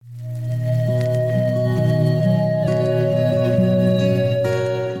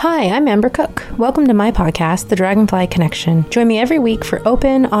Hi, I'm Amber Cook. Welcome to my podcast, The Dragonfly Connection. Join me every week for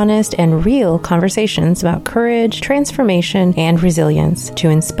open, honest, and real conversations about courage, transformation, and resilience to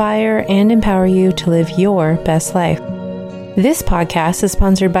inspire and empower you to live your best life. This podcast is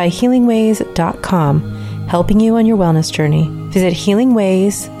sponsored by HealingWays.com, helping you on your wellness journey. Visit Healing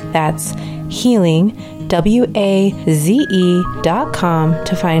Ways, that's healing, WAZE.com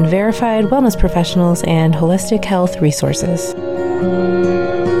to find verified wellness professionals and holistic health resources.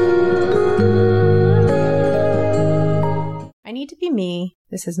 I need to be me.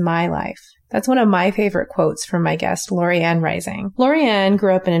 This is my life. That's one of my favorite quotes from my guest, Lorianne Rising. Lorianne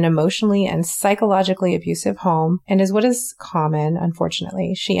grew up in an emotionally and psychologically abusive home, and as what is common,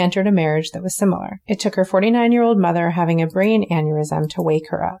 unfortunately, she entered a marriage that was similar. It took her 49-year-old mother having a brain aneurysm to wake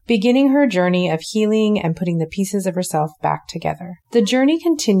her up, beginning her journey of healing and putting the pieces of herself back together. The journey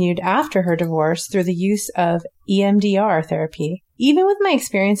continued after her divorce through the use of EMDR therapy. Even with my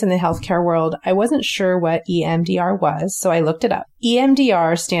experience in the healthcare world, I wasn't sure what EMDR was, so I looked it up.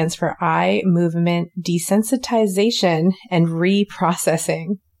 EMDR stands for Eye Movement Desensitization and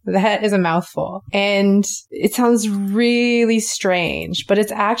Reprocessing. That is a mouthful. And it sounds really strange, but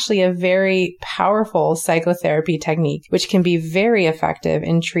it's actually a very powerful psychotherapy technique, which can be very effective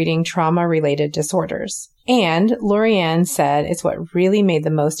in treating trauma-related disorders. And Lorianne said it's what really made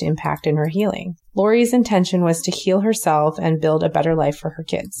the most impact in her healing. Lori's intention was to heal herself and build a better life for her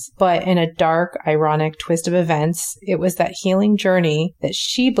kids. But in a dark, ironic twist of events, it was that healing journey that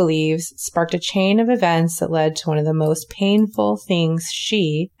she believes sparked a chain of events that led to one of the most painful things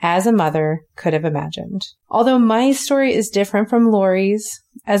she, as a mother, could have imagined. Although my story is different from Lori's,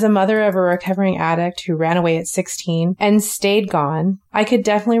 as a mother of a recovering addict who ran away at 16 and stayed gone, I could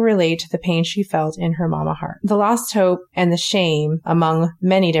definitely relate to the pain she felt in her mama heart, the lost hope and the shame among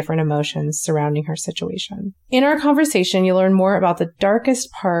many different emotions surrounding her situation. In our conversation, you'll learn more about the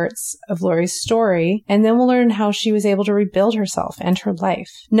darkest parts of Lori's story, and then we'll learn how she was able to rebuild herself and her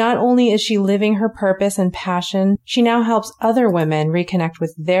life. Not only is she living her purpose and passion, she now helps other women reconnect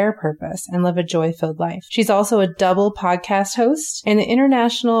with their purpose and live a joy-filled life. She's also a double podcast host and the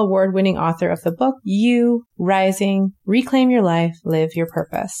international award-winning author of the book, You Rising, Reclaim Your Life, Live Your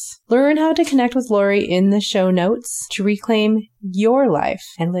Purpose. Learn how to connect with Lori in the show notes to reclaim your life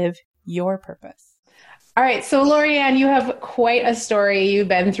and live your purpose. All right. So Lorianne, you have quite a story. You've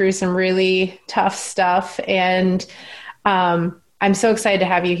been through some really tough stuff. And I'm so excited to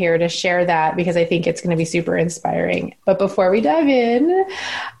have you here to share that because I think it's going to be super inspiring. But before we dive in,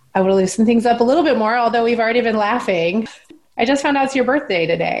 I want to loosen things up a little bit more, although we've already been laughing. I just found out it's your birthday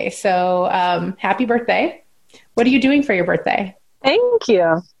today. So happy birthday. What are you doing for your birthday? Thank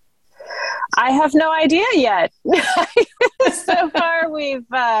you. I have no idea yet. So far, we've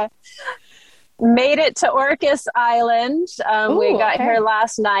made it to Orcas Island. We got here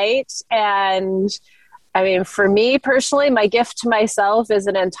last night. And I mean, for me personally, my gift to myself is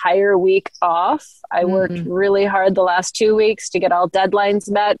an entire week off. I worked really hard the last 2 weeks to get all deadlines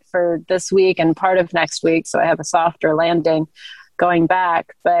met for this week and part of next week. So I have a softer landing going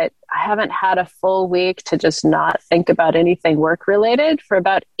back, but I haven't had a full week to just not think about anything work related for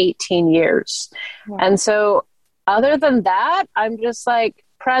about 18 years. Wow. And so other than that, I'm just like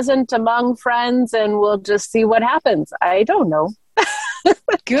present among friends and we'll just see what happens. I don't know.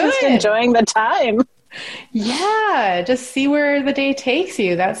 Good. Just enjoying the time. Yeah, just see where the day takes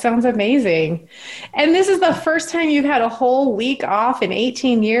you. That sounds amazing. And this is the first time you've had a whole week off in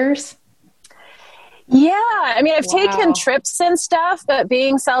 18 years? Yeah. I mean, I've taken trips and stuff, but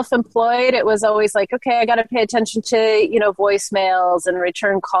being self-employed, it was always like, okay, I got to pay attention to, voicemails and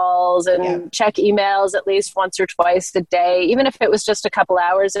return calls and check emails at least once or twice a day. Even if it was just a couple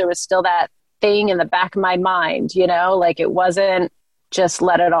hours, there was still that thing in the back of my mind, like it wasn't just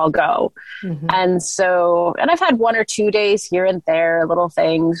let it all go. Mm-hmm. And I've had 1 or 2 days here and there, little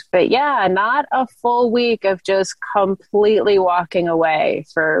things, but yeah, not a full week of just completely walking away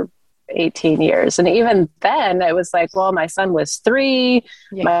for 18 years. And even then it was like, well, my son was 3,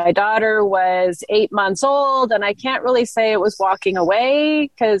 my daughter was 8 months old. And I can't really say it was walking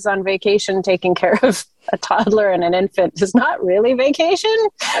away because on vacation, taking care of a toddler and an infant is not really vacation,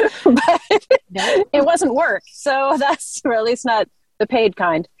 but it wasn't work. So that's, or at least not the paid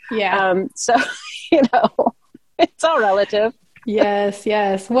kind. Yeah. So, it's all relative. Yes.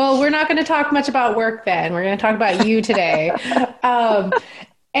 Yes. Well, we're not going to talk much about work then. We're going to talk about you today.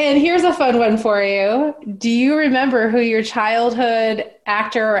 And here's a fun one for you. Do you remember who your childhood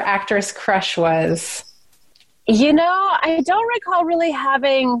actor or actress crush was? I don't recall really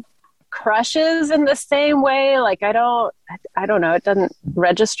having crushes in the same way. Like I don't know. It doesn't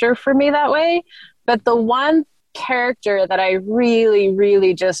register for me that way. But the one character that I really,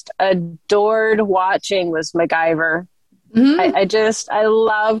 really just adored watching was MacGyver. I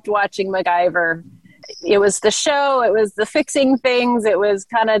loved watching MacGyver. It was the show, it was the fixing things, it was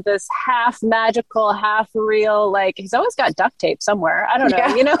kind of this half magical, half real, like he's always got duct tape somewhere. I don't know,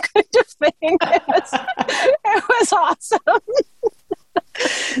 kind of thing. It was awesome.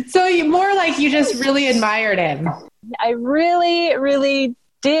 So more like you just really admired him. I really, really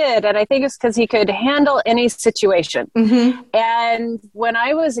did. And I think it's because he could handle any situation. And when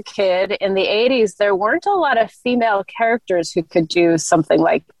I was a kid in the 80s, there weren't a lot of female characters who could do something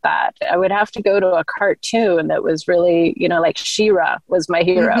like that. I would have to go to a cartoon that was really, like She-Ra was my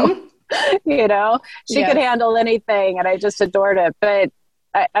hero. She could handle anything and I just adored it. But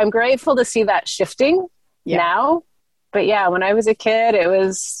I'm grateful to see that shifting now. But yeah, when I was a kid, it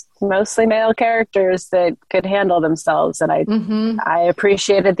was mostly male characters that could handle themselves. And I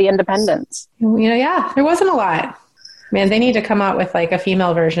appreciated the independence. There wasn't a lot. Man, they need to come out with like a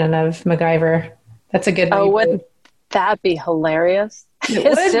female version of MacGyver. That's a good reboot. Would that be hilarious?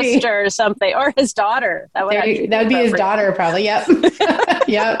 His sister or something, or his daughter. That would be his daughter, probably. Yep.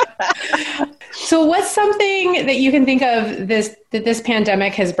 Yep. So what's something that you can think of that this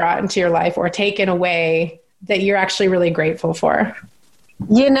pandemic has brought into your life or taken away that you're actually really grateful for?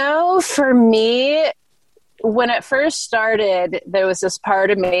 For me, when it first started, there was this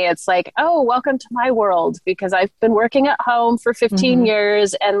part of me, it's like, oh, welcome to my world, because I've been working at home for 15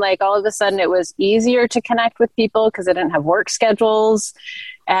 years. And like all of a sudden it was easier to connect with people because I didn't have work schedules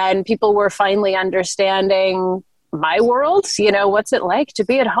and people were finally understanding my world. What's it like to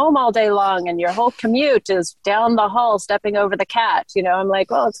be at home all day long and your whole commute is down the hall stepping over the cat. I'm like,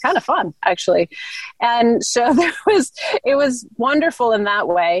 well, it's kind of fun actually. And so it was wonderful in that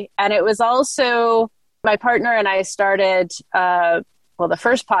way. And it was also my partner and I started, the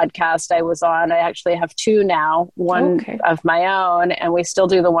first podcast I was on, I actually have two now, one of my own, and we still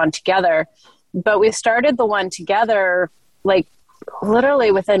do the one together, but we started the one together, like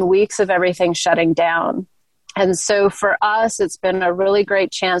literally within weeks of everything shutting down. And so for us, it's been a really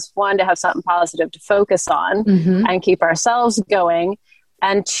great chance, one, to have something positive to focus on and keep ourselves going.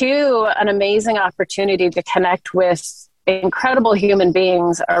 And two, an amazing opportunity to connect with incredible human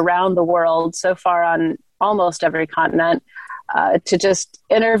beings around the world, so far on almost every continent, to just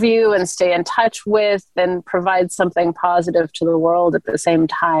interview and stay in touch with and provide something positive to the world at the same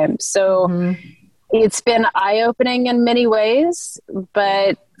time. So it's been eye-opening in many ways,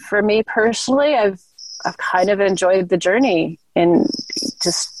 but for me personally, I've kind of enjoyed the journey, and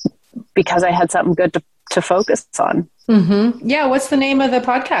just because I had something good to focus on. Yeah. What's the name of the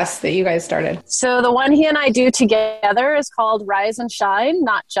podcast that you guys started? So the one he and I do together is called Rise and Shine,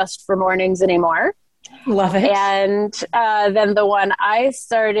 Not Just for Mornings Anymore. Love it. And then the one I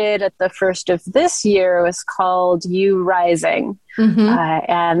started at the first of this year was called You Rising.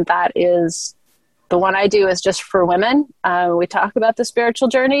 And that is the one I do is just for women. We talk about the spiritual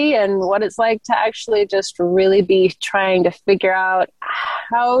journey and what it's like to actually just really be trying to figure out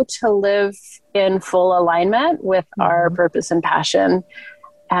how to live in full alignment with our purpose and passion.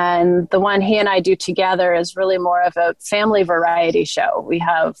 And the one he and I do together is really more of a family variety show. We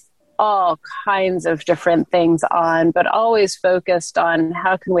have all kinds of different things on, but always focused on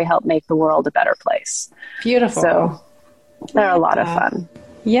how can we help make the world a better place. Beautiful. So they're a lot of fun.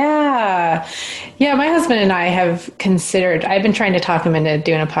 Yeah. Yeah. My husband and I have considered, I've been trying to talk him into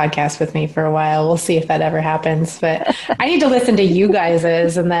doing a podcast with me for a while. We'll see if that ever happens, but I need to listen to you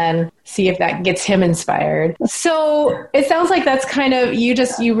guys's and then see if that gets him inspired. So it sounds like that's kind of,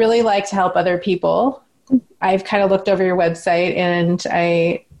 you really like to help other people. I've kind of looked over your website and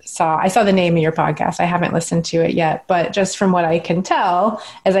I saw the name of your podcast. I haven't listened to it yet, but just from what I can tell,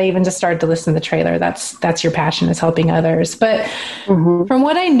 as I even just started to listen to the trailer, that's your passion, is helping others. But from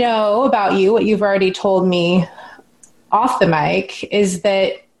what I know about you, what you've already told me off the mic, is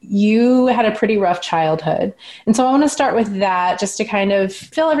that you had a pretty rough childhood. And so I want to start with that just to kind of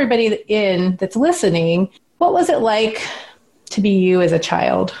fill everybody in that's listening. What was it like to be you as a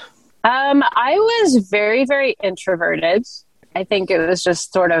child? I was very, very introverted. I think it was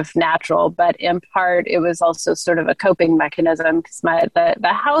just sort of natural, but in part it was also sort of a coping mechanism because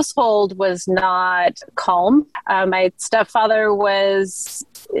the household was not calm. My stepfather was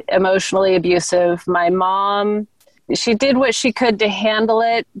emotionally abusive. My mom, she did what she could to handle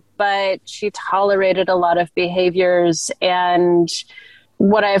it, but she tolerated a lot of behaviors. And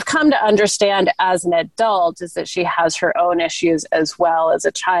what I've come to understand as an adult is that she has her own issues as well. As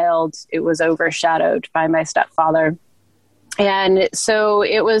a child, it was overshadowed by my stepfather. And so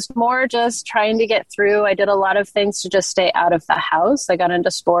it was more just trying to get through. I did a lot of things to just stay out of the house. I got into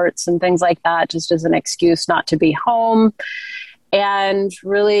sports and things like that, just as an excuse not to be home. And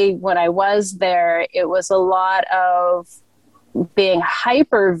really, when I was there, it was a lot of being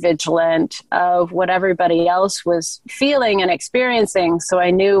hyper vigilant of what everybody else was feeling and experiencing. So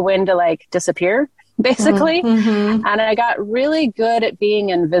I knew when to like disappear, basically. Mm-hmm. And I got really good at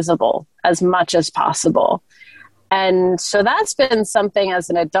being invisible as much as possible. And so that's been something as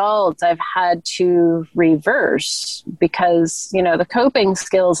an adult I've had to reverse because, you know, the coping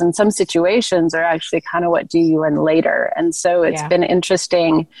skills in some situations are actually kind of what do you in later. And so it's been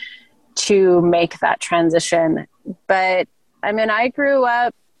interesting to make that transition. But I mean, I grew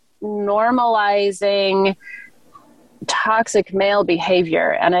up normalizing toxic male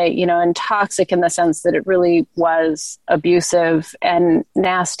behavior, and and toxic in the sense that it really was abusive and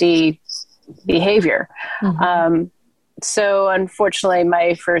nasty behavior. Mm-hmm. So unfortunately,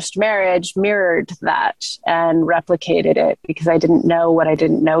 my first marriage mirrored that and replicated it because I didn't know what I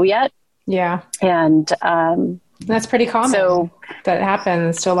didn't know yet. Yeah. And that's pretty common. So that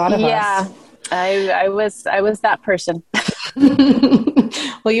happens to a lot of us. Yeah, I was that person.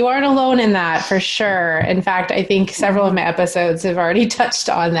 Well, you aren't alone in that for sure. In fact, I think several of my episodes have already touched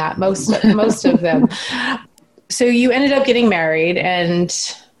on that, most of them. So you ended up getting married and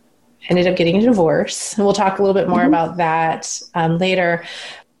ended up getting a divorce. And we'll talk a little bit more about that later.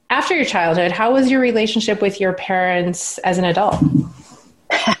 After your childhood, how was your relationship with your parents as an adult?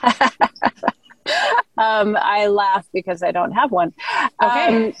 I laugh because I don't have one.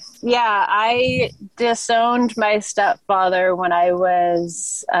 Okay. I disowned my stepfather when I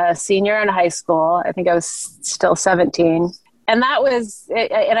was a senior in high school. I think I was still 17. And that was,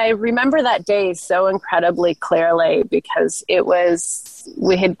 and I remember that day so incredibly clearly because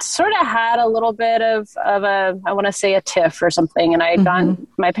we had sort of had a little bit of a, I want to say a tiff or something. And I had gone,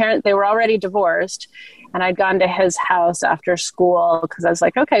 my parents, they were already divorced. And I'd gone to his house after school because I was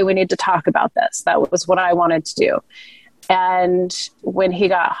like, okay, we need to talk about this. That was what I wanted to do. And when he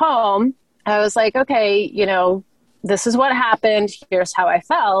got home, I was like, okay, this is what happened. Here's how I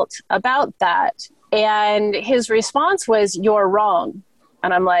felt about that. And his response was, "You're wrong."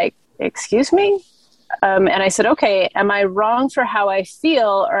 And I'm like, excuse me? And I said, okay, am I wrong for how I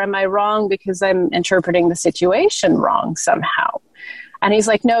feel, or am I wrong because I'm interpreting the situation wrong somehow? And he's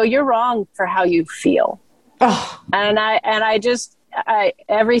like, no, you're wrong for how you feel. Oh. And I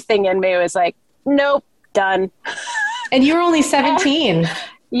everything in me was like, nope, done. And you were only 17.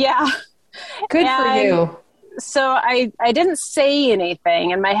 Yeah. Good for you. So I didn't say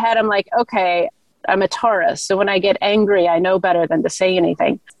anything. In my head, I'm like, okay, I'm a Taurus. So when I get angry, I know better than to say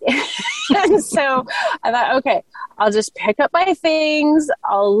anything. And so I thought, okay, I'll just pick up my things.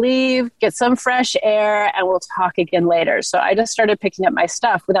 I'll leave, get some fresh air, and we'll talk again later. So I just started picking up my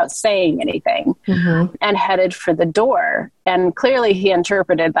stuff without saying anything and headed for the door. And clearly he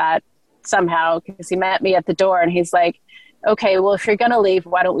interpreted that somehow because he met me at the door and he's like, okay, well, if you're going to leave,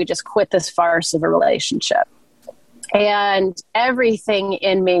 why don't we just quit this farce of a relationship? And everything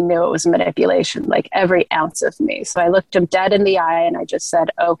in me knew it was manipulation, like every ounce of me. So I looked him dead in the eye and I just said,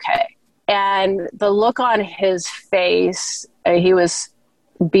 okay. And the look on his face, he was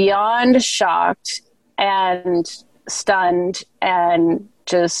beyond shocked and stunned and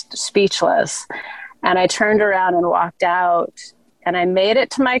just speechless. And I turned around and walked out. And I made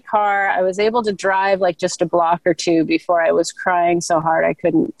it to my car. I was able to drive like just a block or two before I was crying so hard I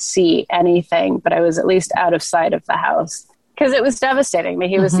couldn't see anything, but I was at least out of sight of the house because it was devastating. I mean,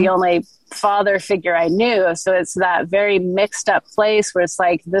 he was the only father figure I knew. So it's that very mixed up place where it's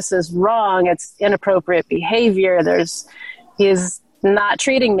like, this is wrong. It's inappropriate behavior. He's not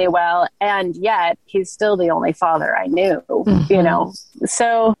treating me well. And yet he's still the only father I knew,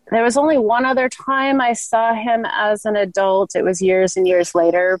 So there was only one other time I saw him as an adult. It was years and years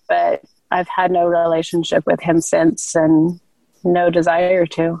later, but I've had no relationship with him since and no desire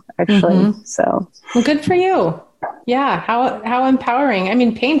to actually. So well, good for you. Yeah. How empowering. I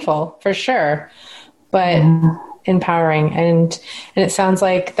mean, painful for sure, but empowering. And it sounds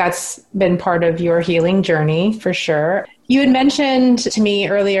like that's been part of your healing journey for sure. You had mentioned to me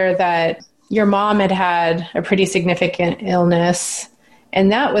earlier that your mom had a pretty significant illness,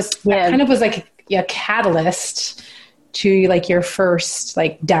 and that kind of was like a catalyst to like your first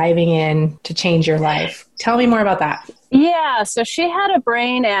like diving in to change your life. Tell me more about that. Yeah. So she had a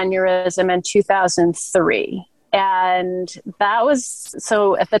brain aneurysm in 2003. And that was,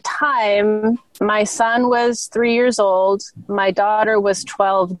 so at the time, my son was 3 years old. My daughter was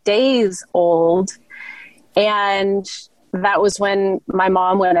 12 days old. And that was when my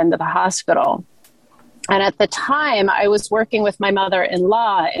mom went into the hospital. And at the time, I was working with my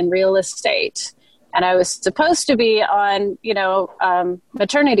mother-in-law in real estate. And I was supposed to be on,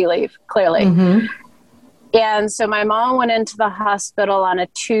 maternity leave, clearly. Mm-hmm. And so my mom went into the hospital on a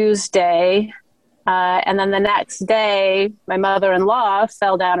Tuesday. And then the next day, my mother-in-law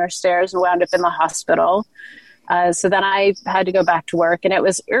fell down her stairs and wound up in the hospital. So then I had to go back to work. And it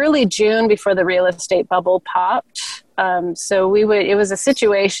was early June before the real estate bubble popped. So it was a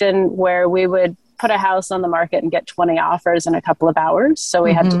situation where we would put a house on the market and get 20 offers in a couple of hours. So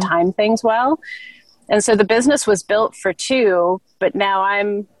we had to time things well. And so the business was built for 2, but now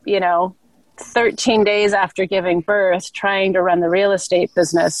I'm, 13 days after giving birth, trying to run the real estate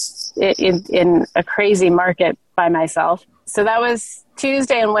business in a crazy market by myself. So that was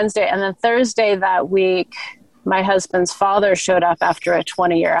Tuesday and Wednesday. And then Thursday that week, my husband's father showed up after a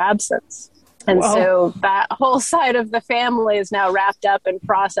 20-year absence. And so that whole side of the family is now wrapped up in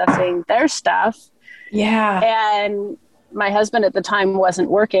processing their stuff. Yeah. And my husband at the time wasn't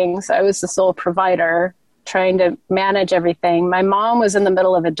working, so I was the sole provider trying to manage everything. My mom was in the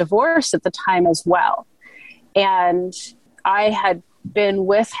middle of a divorce at the time as well. And I had been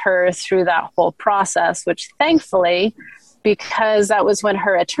with her through that whole process, which thankfully, because that was when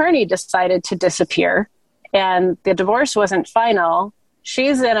her attorney decided to disappear and the divorce wasn't final,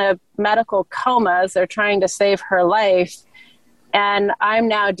 she's in a medical coma as they're trying to save her life. And I'm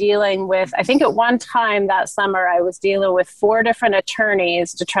now dealing with, I think at one time that summer, I was dealing with 4 different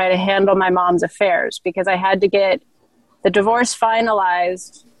attorneys to try to handle my mom's affairs because I had to get the divorce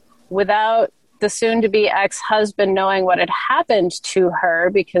finalized without the soon-to-be ex-husband knowing what had happened to her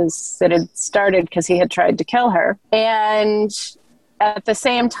because it had started because he had tried to kill her. And at the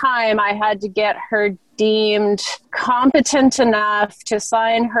same time, I had to get her deemed competent enough to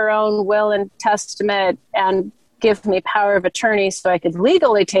sign her own will and testament and give me power of attorney so I could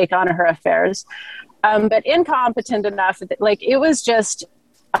legally take on her affairs, but incompetent enough that, it was just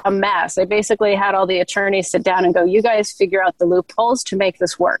a mess. I basically had all the attorneys sit down and go, you guys figure out the loopholes to make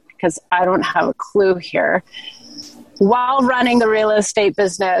this work because I don't have a clue here. While running the real estate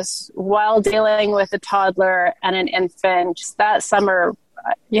business, while dealing with a toddler and an infant, that summer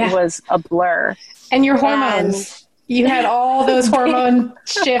was a blur. And your hormones. You had all those hormone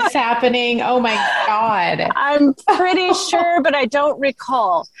shifts happening. Oh my God. I'm pretty sure, but I don't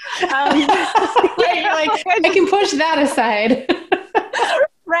recall. You're like, I can push that aside.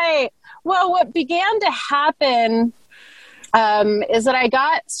 Right. Well, what began to happen is that I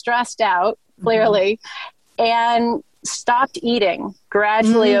got stressed out, clearly, and stopped eating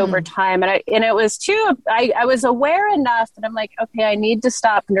gradually over time. And it was I was aware enough that I'm like, okay, I need to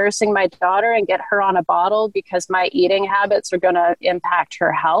stop nursing my daughter and get her on a bottle because my eating habits are going to impact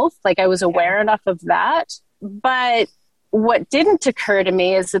her health. I was aware enough of that. But what didn't occur to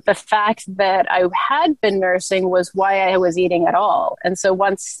me is that the fact that I had been nursing was why I was eating at all. And so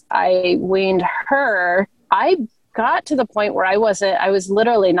once I weaned her, I got to the point where I was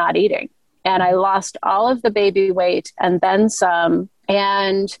literally not eating. And I lost all of the baby weight and then some.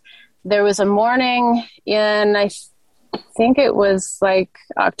 And there was a morning in, I think it was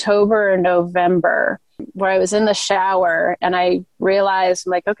October or November, where I was in the shower and I realized,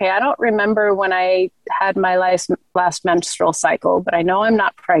 okay, I don't remember when I had my last menstrual cycle, but I know I'm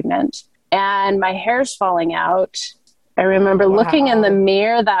not pregnant. And my hair's falling out. I remember looking in the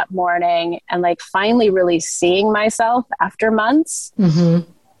mirror that morning and finally really seeing myself after months. Mm-hmm.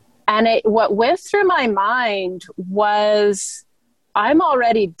 And what went through my mind was, I'm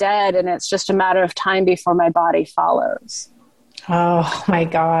already dead and it's just a matter of time before my body follows. Oh my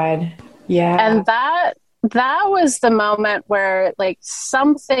God. Yeah. And that was the moment where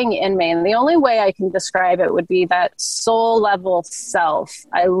something in me, and the only way I can describe it would be that soul level self,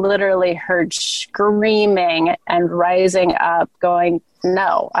 I literally heard screaming and rising up going,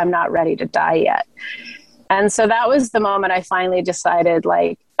 no, I'm not ready to die yet. And so that was the moment I finally decided,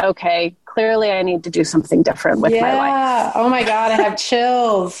 okay, clearly I need to do something different with my life. Oh my God, I have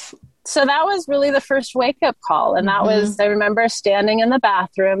chills. So that was really the first wake-up call. And that was, I remember standing in the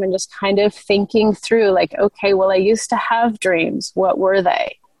bathroom and just kind of thinking through, okay, well, I used to have dreams. What were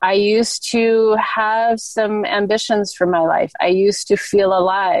they? I used to have some ambitions for my life. I used to feel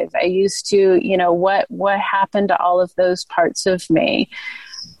alive. I used to, what happened to all of those parts of me?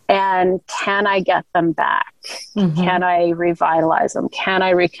 And can I get them back? Mm-hmm. Can I revitalize them? Can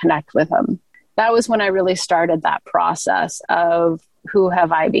I reconnect with them? That was when I really started that process of who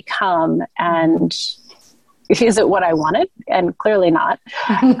have I become? And is it what I wanted? And clearly not.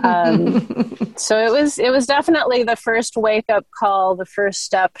 So it was definitely the first wake up call, the first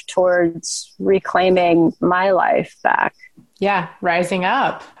step towards reclaiming my life back. Yeah. Rising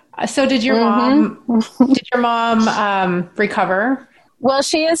up. So did your mom recover? Well,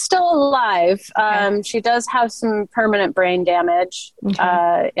 she is still alive. She does have some permanent brain damage,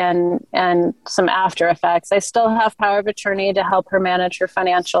 and some after effects. I still have power of attorney to help her manage her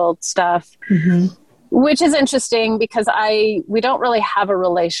financial stuff, which is interesting because we don't really have a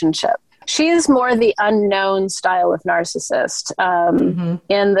relationship. She's more the unknown style of narcissist,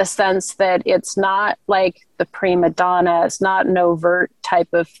 in the sense that it's not like the prima donna. It's not an overt type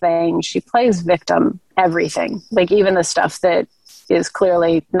of thing. She plays victim everything, like even the stuff that is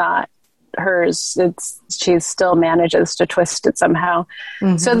clearly not hers. She still manages to twist it somehow.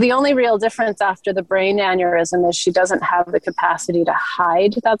 So the only real difference after the brain aneurysm is she doesn't have the capacity to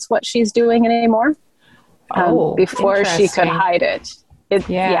hide that's what she's doing anymore. Before she could hide it.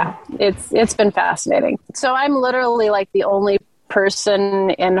 It's been fascinating. So I'm literally like the only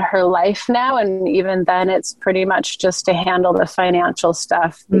person in her life now. And even then it's pretty much just to handle the financial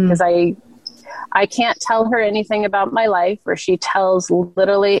stuff because I can't tell her anything about my life, or she tells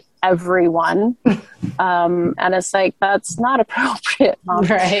literally everyone. And it's like, that's not appropriate, Mom.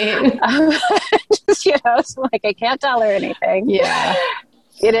 Right. So like, I can't tell her anything. Yeah.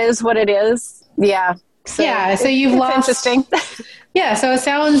 It is what it is. Yeah. So you've lost. Interesting. Yeah. So it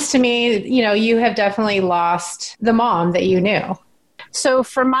sounds to me, you have definitely lost the mom that you knew. So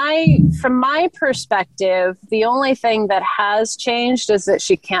from my perspective, the only thing that has changed is that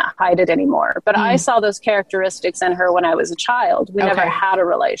she can't hide it anymore. But I saw those characteristics in her when I was a child. We never had a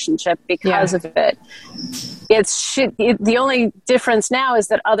relationship because of it. The only difference now is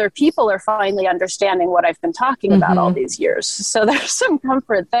that other people are finally understanding what I've been talking about all these years. So there's some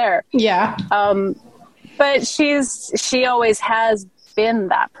comfort there. Yeah. But she always has been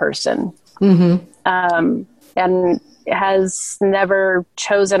that person. And has never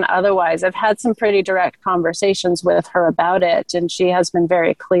chosen otherwise. I've had some pretty direct conversations with her about it, and she has been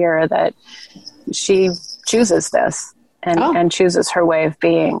very clear that she chooses this and chooses her way of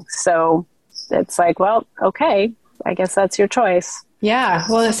being. So it's like, well, okay, I guess that's your choice. Yeah.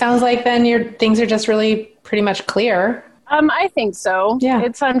 Well, it sounds like then things are just really pretty much clear. I think so. Yeah.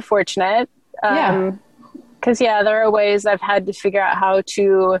 It's unfortunate. Because there are ways I've had to figure out how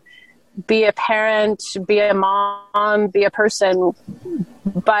to be a parent, be a mom, be a person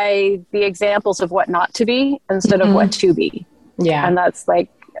by the examples of what not to be instead of what to be. Yeah. And that's like,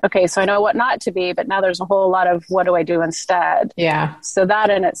 okay, so I know what not to be, but now there's a whole lot of what do I do instead? Yeah. So that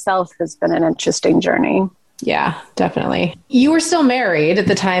in itself has been an interesting journey. Yeah, definitely. You were still married at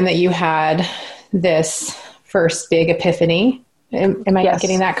the time that you had this first big epiphany. Am I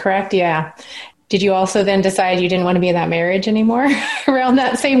getting that correct? Yeah. Did you also then decide you didn't want to be in that marriage anymore around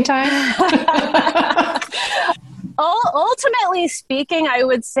that same time? Ultimately speaking, I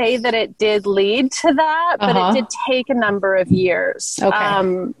would say that it did lead to that, but it did take a number of years.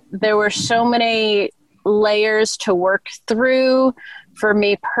 Okay. There were so many layers to work through for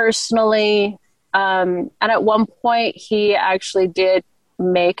me personally. And at one point, he actually did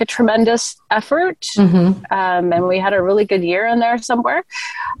make a tremendous effort. And we had a really good year in there somewhere.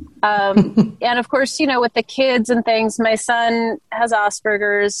 And of course, with the kids and things, my son has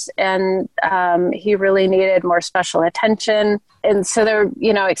Asperger's and he really needed more special attention. And so there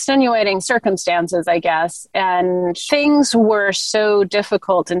were, extenuating circumstances, I guess. And things were so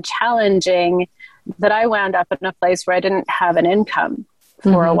difficult and challenging that I wound up in a place where I didn't have an income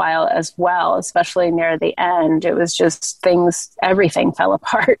for a while as well, especially near the end. It was just everything fell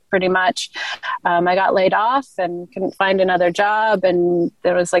apart pretty much. I got laid off and couldn't find another job. And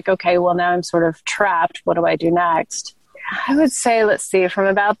it was like, okay, well now I'm sort of trapped. What do I do next? I would say, let's see, it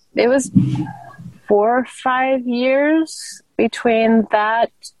was 4 or 5 years between that.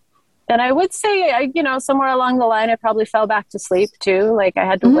 And I would say, somewhere along the line, I probably fell back to sleep too. Like I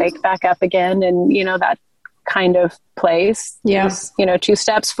had to wake back up again and, that kind of place. Yeah. Just, 2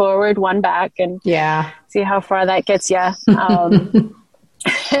 steps forward, 1 back, and see how far that gets you. And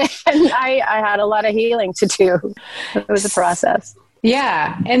I had a lot of healing to do. It was a process.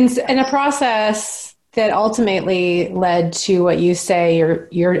 Yeah. And a process that ultimately led to what you say,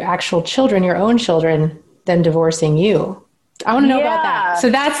 your actual children, your own children, then divorcing you. I want to know about that.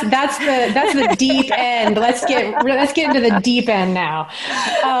 So that's the deep end. Let's get into the deep end now.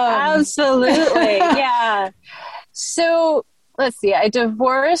 Absolutely. Yeah. So let's see. I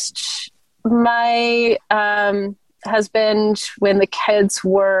divorced my husband when the kids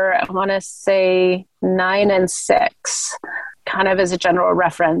were, I want to say 9 and 6. kind of as a general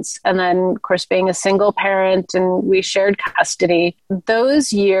reference. And then, of course, being a single parent and we shared custody,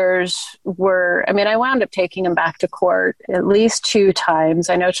 those years were, I mean, I wound up taking him back to court at least 2 times.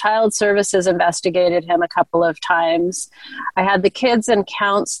 I know Child Services investigated him a couple of times. I had the kids in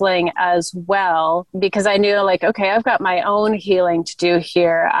counseling as well, because I knew, like, okay, I've got my own healing to do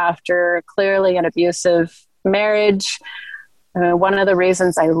here after clearly an abusive marriage. One of the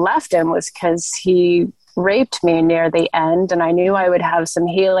reasons I left him was because he raped me near the end, and I knew I would have some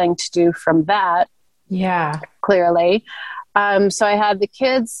healing to do from that. Yeah, clearly. So I had the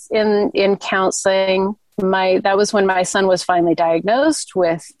kids in counseling. That was when my son was finally diagnosed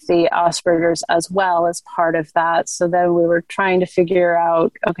with the Asperger's as well as part of that. So then we were trying to figure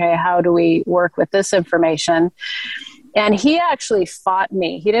out, okay, how do we work with this information? And he actually fought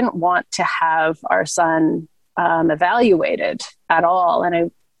me. He didn't want to have our son evaluated at all. And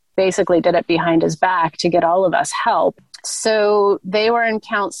I basically did it behind his back to get all of us help. So they were in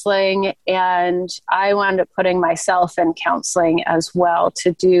counseling, and I wound up putting myself in counseling as well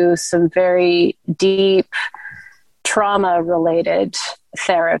to do some very deep trauma-related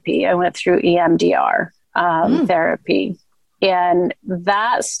therapy. I went through EMDR therapy. And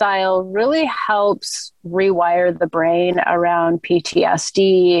that style really helps rewire the brain around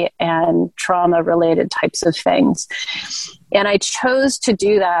PTSD and trauma-related types of things. And I chose to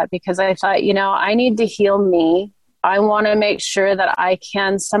do that because I thought, I need to heal me. I want to make sure that I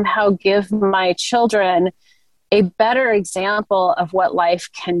can somehow give my children a better example of what life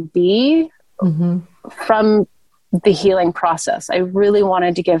can be from the healing process. I really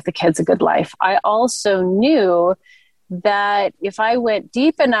wanted to give the kids a good life. I also knew that if I went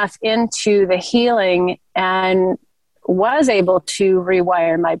deep enough into the healing and was able to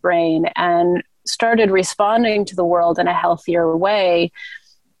rewire my brain and started responding to the world in a healthier way,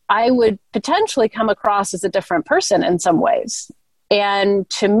 I would potentially come across as a different person in some ways. And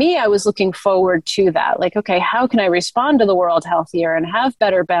to me, I was looking forward to that. Like, okay, how can I respond to the world healthier and have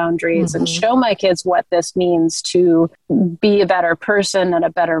better boundaries and show my kids what this means to be a better person and a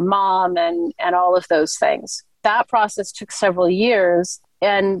better mom and all of those things. That process took several years,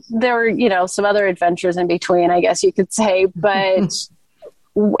 and there were, some other adventures in between, I guess you could say. But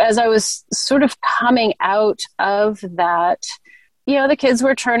as I was sort of coming out of that, the kids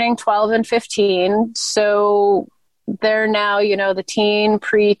were turning 12 and 15. So they're now, the teen,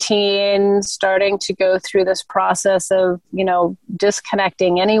 preteen, starting to go through this process of,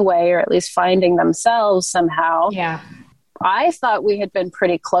 disconnecting anyway, or at least finding themselves somehow. Yeah. I thought we had been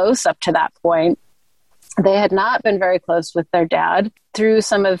pretty close up to that point. They had not been very close with their dad. Through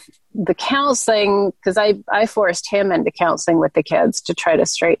some of the counseling, because I forced him into counseling with the kids to try to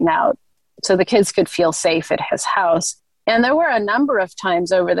straighten out so the kids could feel safe at his house. And there were a number of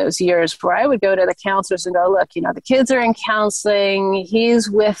times over those years where I would go to the counselors and go, look, the kids are in counseling. He's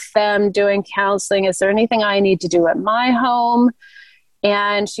with them doing counseling. Is there anything I need to do at my home?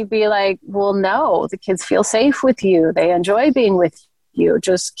 And she'd be like, well, no, the kids feel safe with you. They enjoy being with you.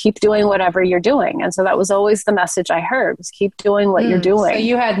 Just keep doing whatever you're doing. And so that was always the message I heard, was keep doing what you're doing. So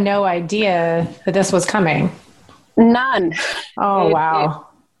you had no idea that this was coming? None. Oh, wow.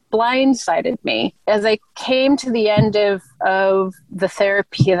 It blindsided me. As I came to the end of the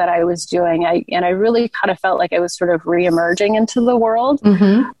therapy that I was doing, I really kind of felt like I was sort of reemerging into the world.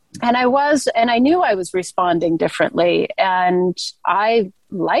 And I knew I was responding differently. And I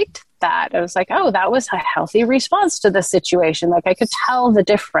liked that. I was like, oh, that was a healthy response to the situation. Like, I could tell the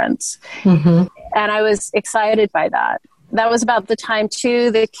difference. And I was excited by that. That was about the time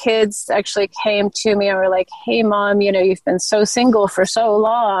too, the kids actually came to me and were like, hey mom, you've been so single for so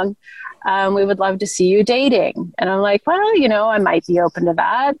long. We would love to see you dating. And I'm like, well, I might be open to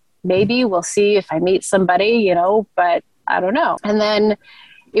that. Maybe we'll see if I meet somebody, but I don't know. And then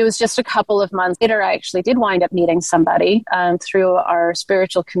it was just a couple of months later, I actually did wind up meeting somebody through our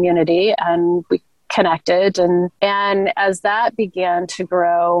spiritual community, and we connected. And as that began to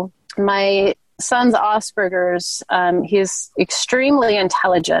grow, my son's Asperger's, he's extremely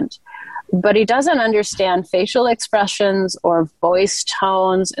intelligent, but he doesn't understand facial expressions or voice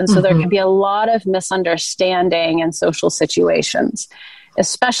tones. And so there can be a lot of misunderstanding in social situations,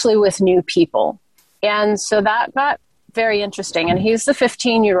 especially with new people. And so that got very interesting. And he's the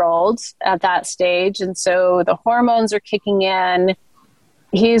 15-year-old at that stage. And so the hormones are kicking in.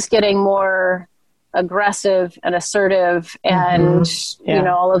 He's getting more aggressive and assertive and,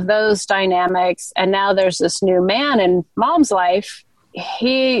 all of those dynamics. And now there's this new man in mom's life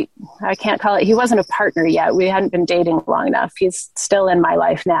I can't call it, he wasn't a partner yet. We hadn't been dating long enough. He's still in my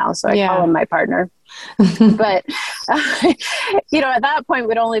life now. So I call him my partner. But, at that point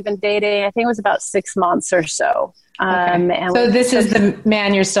we'd only been dating, I think it was about 6 months or so. And so this is the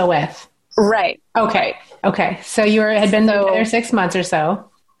man you're still with. Right. Okay. Okay. So you had been there 6 months or so.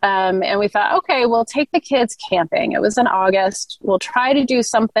 And we thought, okay, we'll take the kids camping. It was in August. We'll try to do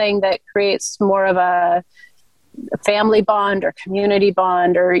something that creates more of a family bond or community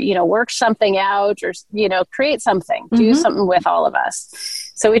bond, or, work something out, or, create something, do something with all of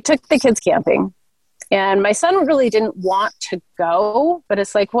us. So we took the kids camping, and my son really didn't want to go, but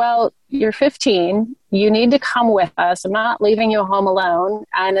it's like, well, you're 15, you need to come with us. I'm not leaving you home alone,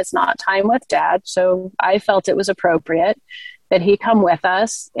 and it's not time with dad. So I felt it was appropriate that he come with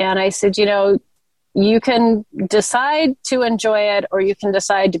us. And I said, you can decide to enjoy it, or you can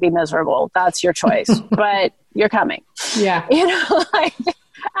decide to be miserable. That's your choice, but you're coming. Yeah.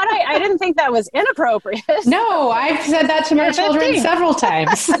 I didn't think that was inappropriate. No, I've said that to my children several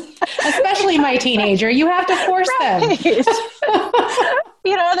times, especially my teenager. You have to force them.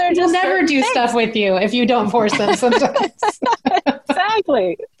 They'll never do stuff with you if you don't force them sometimes.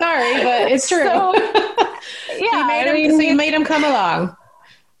 Exactly. Sorry, but it's true. So, you made him come along.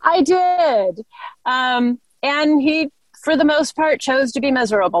 I did. And he, for the most part, chose to be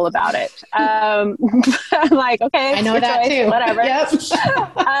miserable about it. I'm like, okay, I know that choice, too. Whatever. Yep.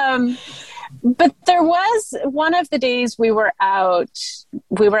 But there was one of the days we were at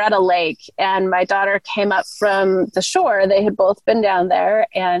a lake, and my daughter came up from the shore. They had both been down there,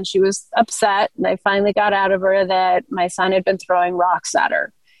 and she was upset. And I finally got out of her that my son had been throwing rocks at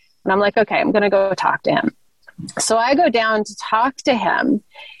her. And I'm like, okay, I'm going to go talk to him. So I go down to talk to him.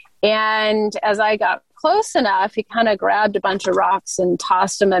 And as I got close enough, he kind of grabbed a bunch of rocks and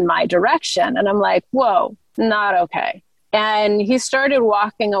tossed them in my direction. And I'm like, whoa, not okay. And he started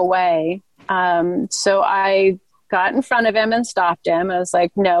walking away. So I got in front of him and stopped him. I was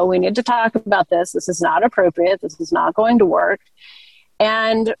like, no, we need to talk about this. This is not appropriate. This is not going to work.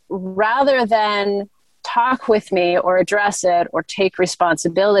 And rather than talk with me or address it or take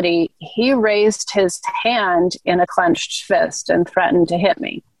responsibility, he raised his hand in a clenched fist and threatened to hit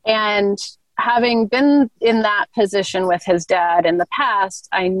me. And having been in that position with his dad in the past,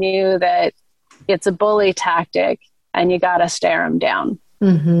 I knew that it's a bully tactic and you got to stare him down.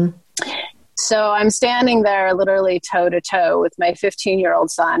 Mm-hmm. So I'm standing there literally toe to toe with my 15-year-old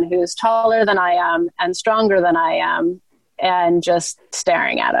son, who's taller than I am and stronger than I am, and just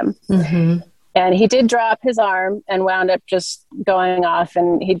staring at him. Mm-hmm. And he did drop his arm and wound up just going off,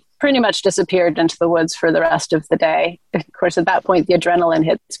 and he pretty much disappeared into the woods for the rest of the day. Of course, at that point, the adrenaline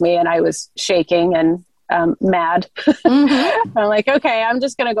hits me and I was shaking and mad. Mm-hmm. I'm like, okay, I'm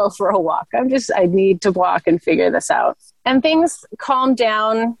just going to go for a walk. I need to walk and figure this out. And things calmed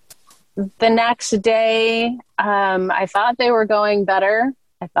down. The next day, I thought they were going better.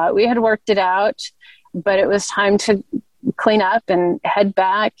 I thought we had worked it out, but it was time to clean up and head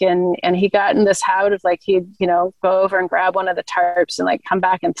back. And he got in this habit of like, he'd, go over and grab one of the tarps and like come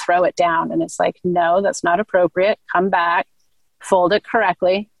back and throw it down. And it's like, no, that's not appropriate. Come back, fold it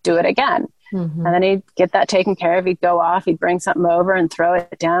correctly, do it again. Mm-hmm. And then he'd get that taken care of. He'd go off, he'd bring something over and throw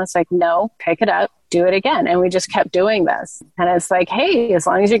it down. It's like, no, pick it up, do it again. And we just kept doing this. And it's like, hey, as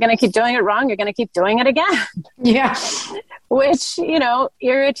long as you're going to keep doing it wrong, you're going to keep doing it again. Yeah. Which,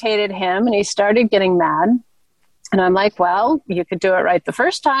 irritated him, and he started getting mad. And I'm like, well, you could do it right the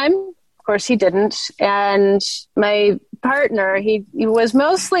first time. Of course he didn't. And my partner, he was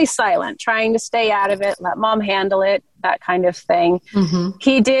mostly silent, trying to stay out of it, let mom handle it, that kind of thing. Mm-hmm.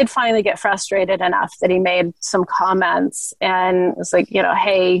 He did finally get frustrated enough that he made some comments and was like,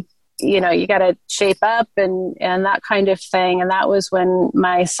 hey, you got to shape up and that kind of thing. And that was when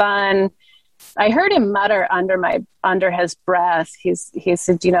my son, I heard him mutter under his breath. He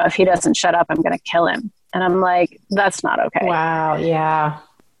said, if he doesn't shut up, I'm going to kill him. And I'm like, that's not okay. Wow. Yeah.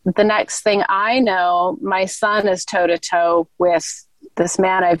 The next thing I know, my son is toe to toe with this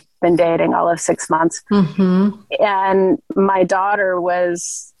man I've been dating all of 6 months. Mm-hmm. And my daughter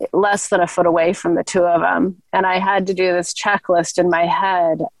was less than a foot away from the two of them. And I had to do this checklist in my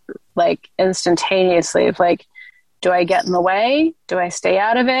head, like instantaneously of like, do I get in the way? Do I stay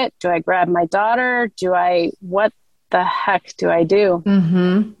out of it? Do I grab my daughter? What the heck do I do?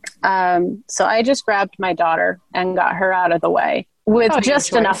 Mm-hmm. So I just grabbed my daughter and got her out of the way with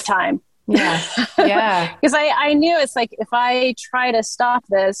just enough time. Yeah. Yeah. Because I knew it's like, if I try to stop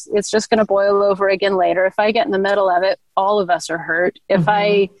this, it's just going to boil over again later. If I get in the middle of it, all of us are hurt. If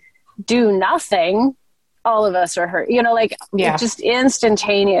I do nothing, all of us are hurt. It just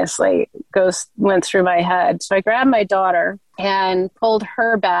instantaneously went through my head. So I grabbed my daughter and pulled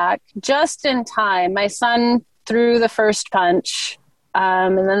her back just in time. My son threw the first punch,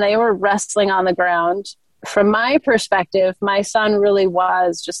 and then they were wrestling on the ground. From my perspective, my son really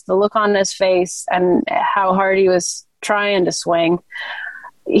was, just the look on his face and how hard he was trying to swing.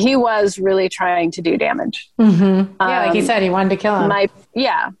 He was really trying to do damage. Mm-hmm. Yeah, like you said, he wanted to kill him.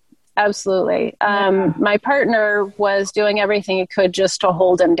 Absolutely. My partner was doing everything he could just to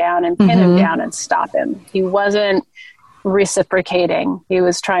hold him down and pin him down and stop him. He wasn't reciprocating. He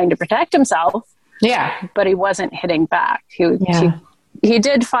was trying to protect himself. Yeah. But he wasn't hitting back. He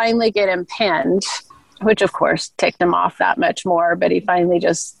did finally get him pinned, which of course ticked him off that much more, but he finally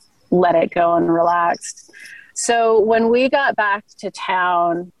just let it go and relaxed. So when we got back to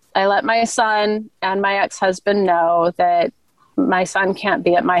town, I let my son and my ex-husband know that my son can't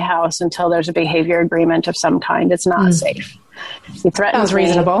be at my house until there's a behavior agreement of some kind. It's not safe. He threatened me.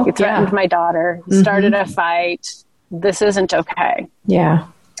 Reasonable. He threatened my daughter. He started a fight. This isn't okay. Yeah.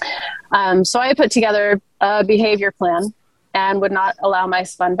 So I put together a behavior plan and would not allow my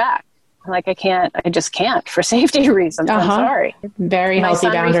son back. Like, I just can't for safety reasons. I'm sorry. Very healthy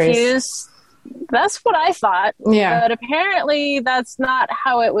boundaries. Refused. That's what I thought. Yeah. But apparently that's not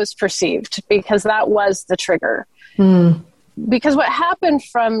how it was perceived, because that was the trigger. Because what happened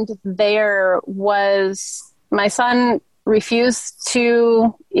from there was my son refused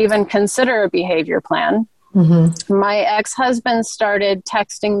to even consider a behavior plan. My ex-husband started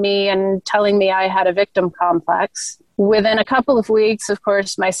texting me and telling me I had a victim complex. Within a couple of weeks, of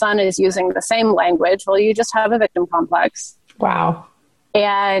course, my son is using the same language. Well, you just have a victim complex. Wow.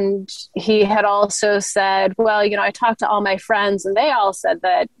 And he had also said, well, I talked to all my friends and they all said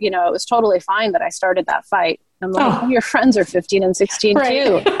that, it was totally fine that I started that fight. I'm like, your friends are 15 and 16 too.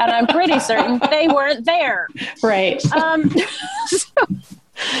 And I'm pretty certain they weren't there. Right.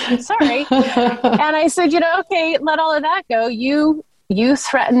 Sorry. And I said, okay, let all of that go. You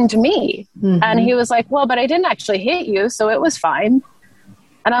threatened me. And he was like, well, but I didn't actually hit you, so it was fine.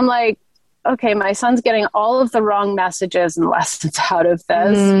 And I'm like, okay, my son's getting all of the wrong messages and lessons out of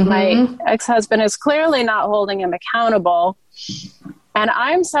this. My ex-husband is clearly not holding him accountable. And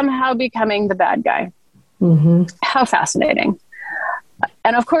I'm somehow becoming the bad guy. How fascinating.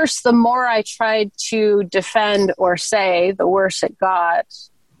 And of course, the more I tried to defend or say, the worse it got.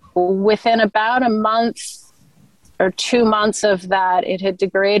 Within about a month or 2 months of that, it had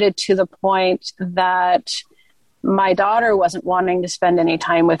degraded to the point that my daughter wasn't wanting to spend any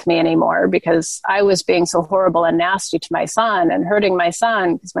time with me anymore because I was being so horrible and nasty to my son and hurting my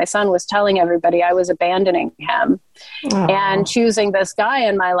son, because my son was telling everybody I was abandoning him and choosing this guy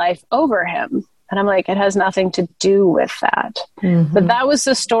in my life over him. And I'm like, it has nothing to do with that. But that was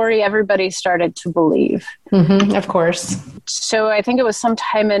the story everybody started to believe. Of course. So I think it was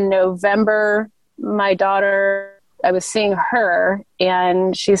sometime in November, my daughter, I was seeing her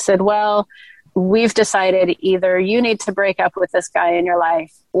and she said, well, we've decided either you need to break up with this guy in your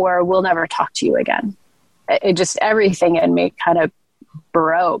life or we'll never talk to you again. It just, everything in me kind of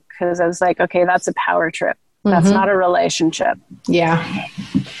broke because I was like, okay, that's a power trip. That's not a relationship. Yeah.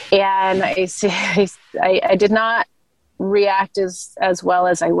 And I did not react as well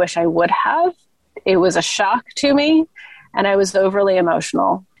as I wish I would have. It was a shock to me and I was overly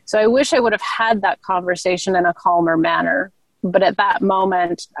emotional. So I wish I would have had that conversation in a calmer manner. But at that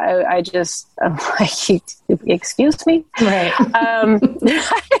moment, I'm like, excuse me? Right.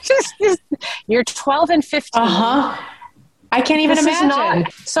 You're 12 and 15. I can't even imagine.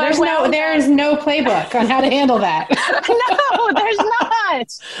 There is no playbook on how to handle that. No, there's not.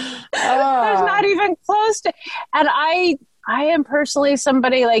 There's not even close to. And I am personally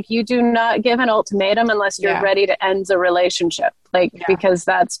somebody like, you do not give an ultimatum unless you're ready to end the relationship. Because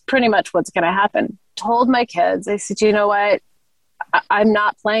that's pretty much what's going to happen. Told my kids, I said, you know what? I'm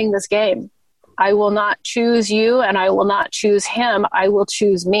not playing this game. I will not choose you and I will not choose him. I will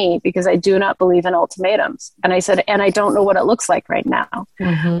choose me because I do not believe in ultimatums. And I said, and I don't know what it looks like right now.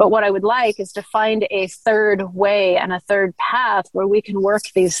 But what I would like is to find a third way and a third path where we can work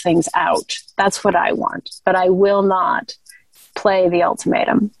these things out. That's what I want. But I will not play the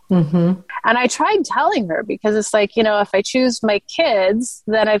ultimatum. And I tried telling her because it's like, if I choose my kids,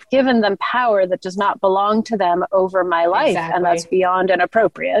 then I've given them power that does not belong to them over my life. Exactly. And that's beyond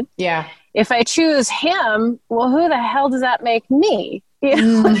inappropriate. Yeah. If I choose him, well, who the hell does that make me?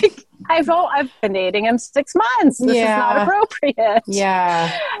 I've been dating him 6 months. This is not appropriate.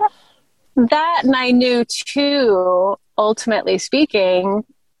 Yeah. That, and I knew too, ultimately speaking,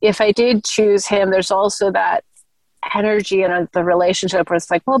 if I did choose him, there's also that energy in the relationship where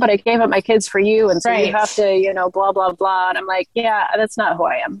it's like, well, but I gave up my kids for you. And so you have to, blah, blah, blah. And I'm like, yeah, that's not who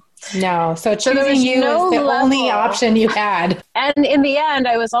I am. No. So choosing you is the only option you had. And in the end,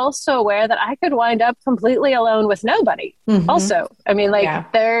 I was also aware that I could wind up completely alone with nobody. Also, I mean,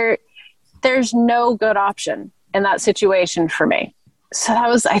 there's no good option in that situation for me. So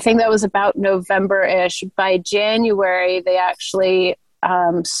I think that was about November-ish. By January, they actually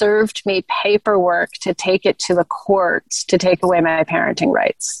served me paperwork to take it to the courts to take away my parenting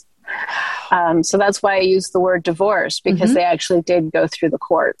rights. So that's why I use the word divorce, because they actually did go through the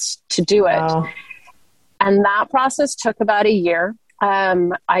courts to do it. Wow. And that process took about a year.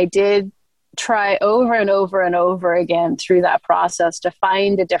 I did try over and over and over again through that process to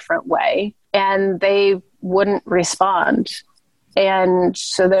find a different way, and they wouldn't respond. And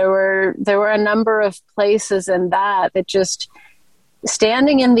so there were a number of places in that just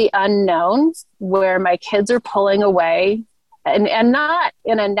standing in the unknown where my kids are pulling away, and not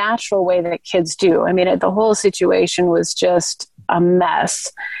in a natural way that kids do. I mean, the whole situation was just a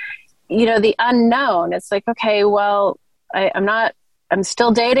mess. The unknown, it's like, okay, well, I'm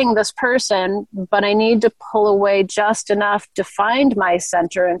still dating this person, but I need to pull away just enough to find my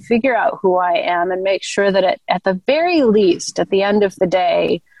center and figure out who I am and make sure that at the very least, at the end of the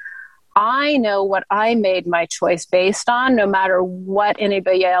day, I know what I made my choice based on, no matter what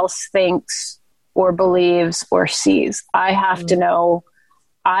anybody else thinks or believes or sees. I have to know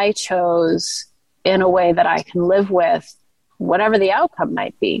I chose in a way that I can live with, whatever the outcome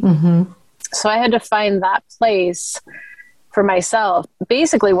might be. So I had to find that place for myself.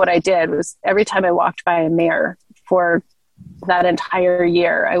 Basically what I did was every time I walked by a mirror for that entire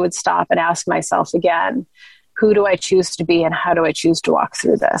year, I would stop and ask myself again, who do I choose to be and how do I choose to walk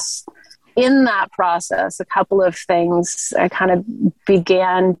through this? In that process, a couple of things I kind of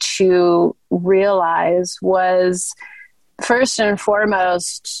began to realize was, first and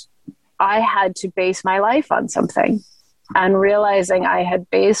foremost, I had to base my life on something. And realizing I had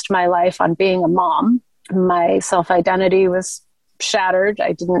based my life on being a mom, my self-identity was shattered.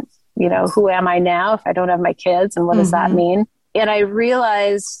 I didn't, who am I now if I don't have my kids, and what does that mean? And I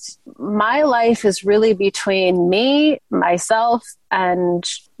realized my life is really between me, myself, and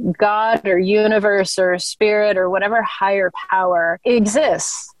God or universe or spirit or whatever higher power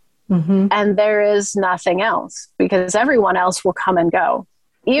exists. And there is nothing else, because everyone else will come and go.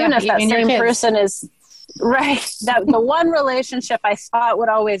 Even if that same person is right. That the one relationship I thought would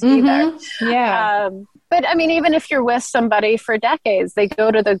always be there. Yeah. But I mean, even if you're with somebody for decades, they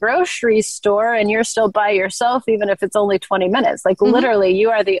go to the grocery store and you're still by yourself, even if it's only 20 minutes. Like literally, you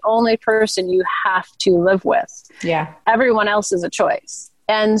are the only person you have to live with. Yeah. Everyone else is a choice.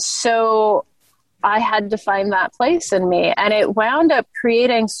 And so I had to find that place in me. And it wound up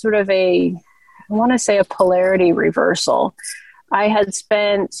creating sort of a polarity reversal. I had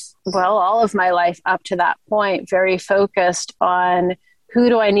spent, all of my life up to that point very focused on who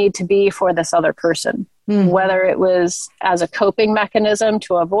do I need to be for this other person, whether it was as a coping mechanism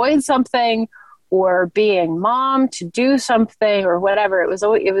to avoid something or being mom to do something or whatever. It was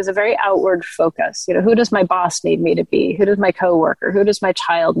a very outward focus. Who does my boss need me to be? Who does my coworker? Who does my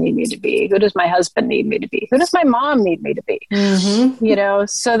child need me to be? Who does my husband need me to be? Who does my mom need me to be?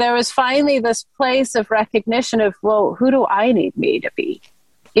 So there was finally this place of recognition of, well, who do I need me to be?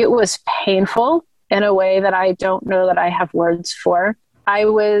 It was painful in a way that I don't know that I have words for. I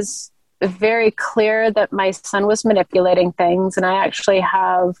was very clear that my son was manipulating things, and I actually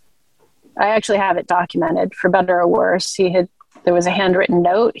have it documented, for better or worse. There was a handwritten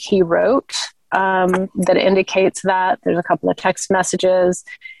note he wrote that indicates that. There's a couple of text messages,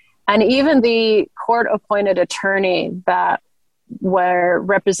 and even the court-appointed attorney that were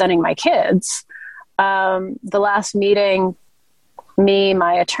representing my kids. The last meeting, me,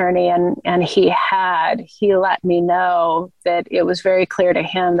 my attorney, and he let me know that it was very clear to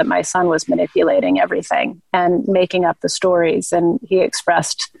him that my son was manipulating everything and making up the stories, and he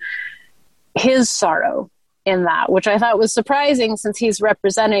expressed his sorrow in that, which I thought was surprising since he's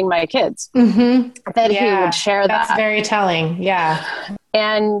representing my kids, that he would share that. That's very telling. Yeah.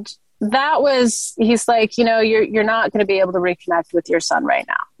 And that was, he's like, you're not going to be able to reconnect with your son right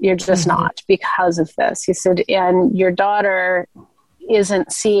now. You're just not, because of this. He said, and your daughter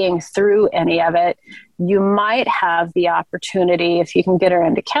isn't seeing through any of it. You might have the opportunity if you can get her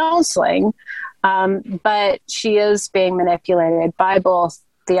into counseling, but she is being manipulated by both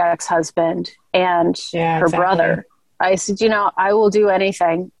the ex-husband and her brother. I said, I will do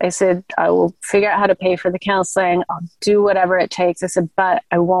anything. I said, I will figure out how to pay for the counseling. I'll do whatever it takes. I said, but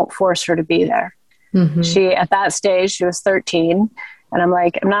I won't force her to be there. She, at that stage, she was 13, And I'm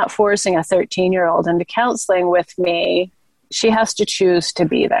like, I'm not forcing a 13-year-old into counseling with me. She has to choose to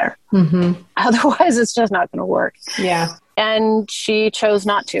be there. Mm-hmm. Otherwise, it's just not going to work. Yeah. And she chose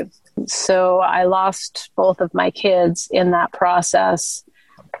not to. So I lost both of my kids in that process.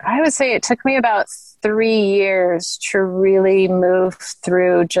 I would say it took me about 3 years to really move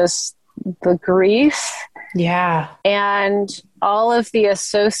through just the grief. Yeah. And all of the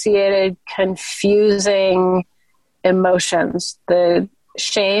associated confusing emotions, the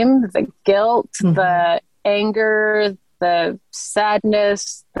shame, the guilt, the anger, the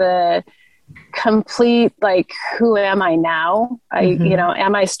sadness, the complete, like, who am I now?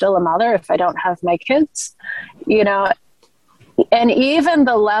 Am I still a mother if I don't have my kids? And even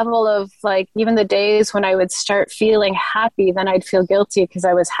the level of, like, even the days when I would start feeling happy, then I'd feel guilty because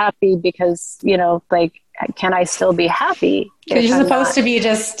I was happy because, can I still be happy? Because you're supposed to be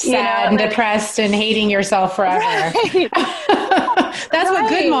just sad and depressed and hating yourself forever. Right. That's what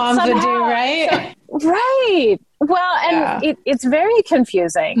good moms would do, right? Right. Well, and it's very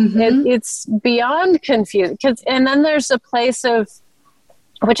confusing. Mm-hmm. It's beyond confusing. And then there's a place of,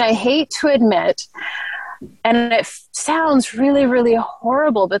 which I hate to admit, and it sounds really, really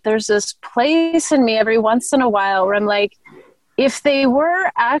horrible, but there's this place in me every once in a while where I'm like, if they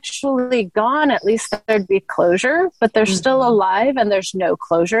were actually gone, at least there'd be closure, but they're still alive and there's no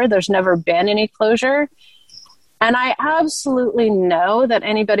closure. There's never been any closure. And I absolutely know that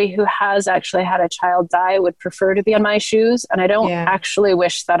anybody who has actually had a child die would prefer to be in my shoes. And I don't actually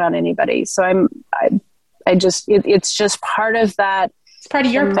wish that on anybody. So it's just part of that. It's part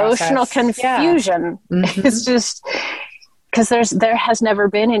of your emotional confusion. Yeah. Mm-hmm. It's just because there has never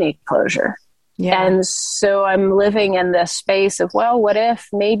been any closure. Yeah. And so I'm living in this space of, well, what if,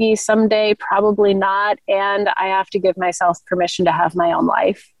 maybe someday, probably not. And I have to give myself permission to have my own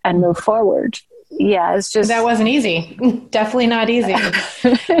life and move forward. Yeah, it's just... That wasn't easy. Definitely not easy.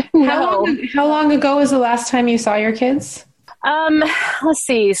 No. How long ago was the last time you saw your kids? Let's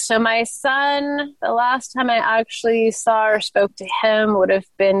see. So my son, the last time I actually saw or spoke to him would have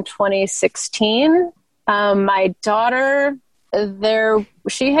been 2016. My daughter,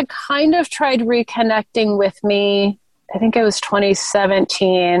 she had kind of tried reconnecting with me. I think it was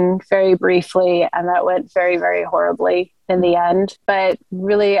 2017, very briefly, and that went very, very horribly in the end. But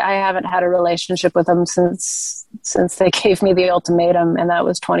really, I haven't had a relationship with them since they gave me the ultimatum, and that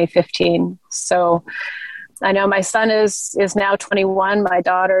was 2015. So I know my son is now 21. My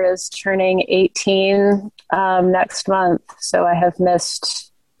daughter is turning 18 next month. So I have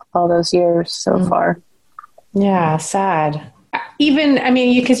missed all those years so far. Yeah, sad.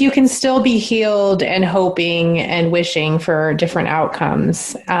 Because you can still be healed and hoping and wishing for different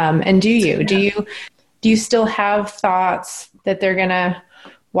outcomes. And do you still have thoughts that they're going to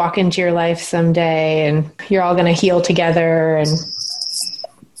walk into your life someday and you're all going to heal together? And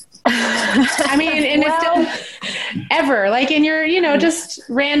it's still ever, like, in your, just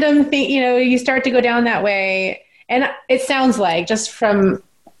random thing, you start to go down that way. And it sounds like, just from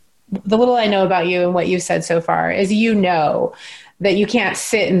the little I know about you and what you've said so far, is that you can't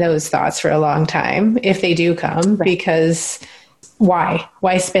sit in those thoughts for a long time if they do come, because why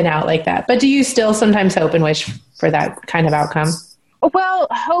spin out like that? But do you still sometimes hope and wish for that kind of outcome? Well,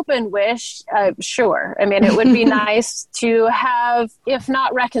 hope and wish, sure. It would be nice to have, if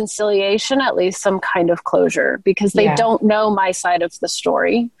not reconciliation, at least some kind of closure, because they don't know my side of the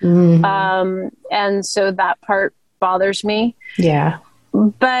story. Mm-hmm. And so that part bothers me. Yeah.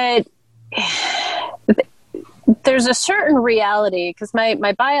 But there's a certain reality, because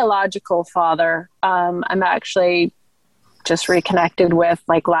my biological father, I'm actually just reconnected with,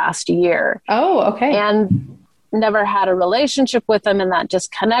 like, last year. Oh, okay. And never had a relationship with him, and that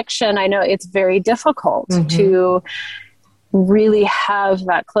disconnection, I know it's very difficult to really have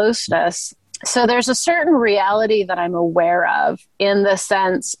that closeness. So there's a certain reality that I'm aware of, in the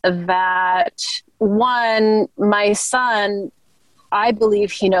sense that, one, my son, I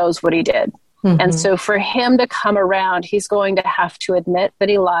believe he knows what he did. And so for him to come around, he's going to have to admit that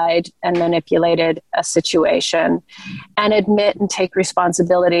he lied and manipulated a situation, and admit and take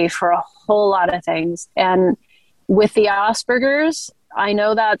responsibility for a whole lot of things. And with the Asperger's, I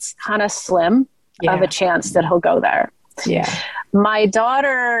know that's kind of slim of a chance that he'll go there. Yeah. My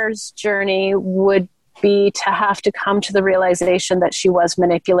daughter's journey would be to have to come to the realization that she was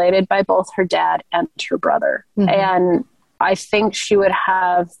manipulated by both her dad and her brother. And I think she would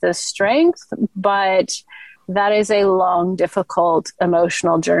have the strength, but that is a long, difficult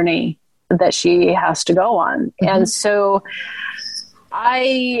emotional journey that she has to go on. And so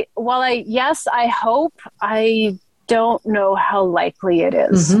I hope, I don't know how likely it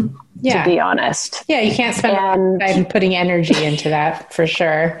is, to be honest. Yeah, you can't spend a lot of time putting energy into that, for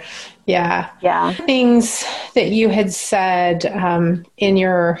sure. Yeah. Yeah. Things that you had said in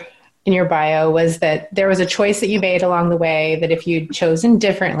your bio was that there was a choice that you made along the way that if you'd chosen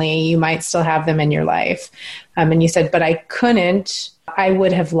differently, you might still have them in your life. And you said, but I couldn't, I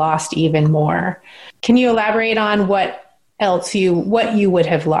would have lost even more. Can you elaborate on what you would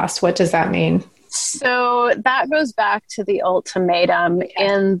have lost? What does that mean? So that goes back to the ultimatum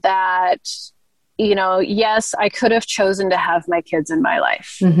in that, yes, I could have chosen to have my kids in my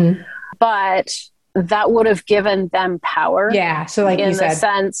life, but that would have given them power. Yeah. So like you said, in the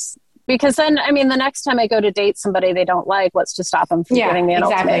sense, because then, the next time I go to date somebody they don't like, what's to stop them from giving me an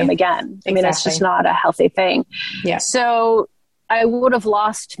ultimatum again? It's just not a healthy thing. Yeah. So I would have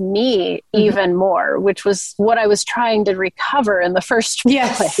lost me even more, which was what I was trying to recover in the first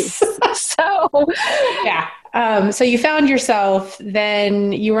place. So, yeah. So you found yourself,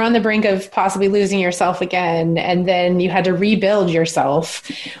 then you were on the brink of possibly losing yourself again, and then you had to rebuild yourself.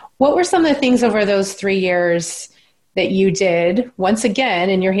 What were some of the things over those 3 years that you did once again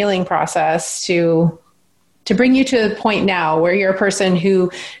in your healing process to bring you to the point now where you're a person who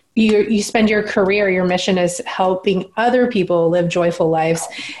you spend your career, your mission is helping other people live joyful lives.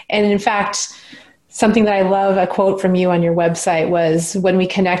 And in fact, something that I love, a quote from you on your website was, when we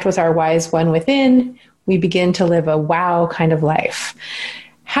connect with our wise one within, we begin to live a wow kind of life.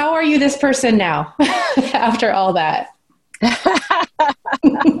 How are you this person now after all that?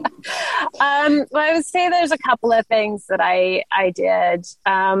 Well, I would say there's a couple of things that I did.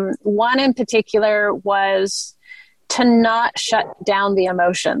 One in particular was to not shut down the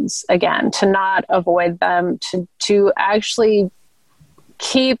emotions again, to not avoid them, to actually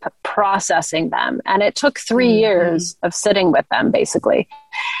keep processing them. And it took 3 years of sitting with them, basically.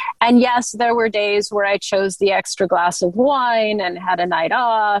 And yes, there were days where I chose the extra glass of wine and had a night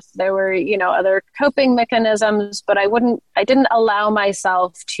off. There were, other coping mechanisms, but I didn't allow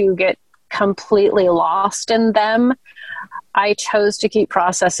myself to get completely lost in them. I chose to keep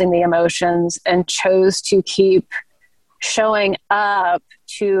processing the emotions and chose to keep showing up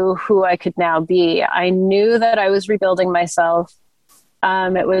to who I could now be. I knew that I was rebuilding myself.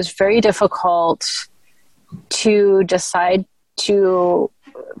 It was very difficult to decide to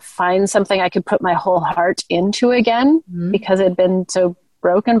find something I could put my whole heart into again, because it had been so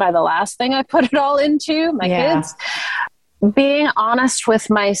broken by the last thing I put it all into, my kids. Being honest with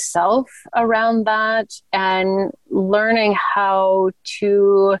myself around that and learning how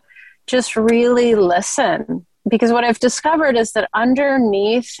to just really listen. Because what I've discovered is that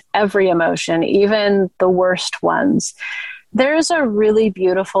underneath every emotion, even the worst ones, there's a really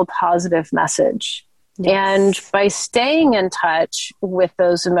beautiful positive message. Yes. And by staying in touch with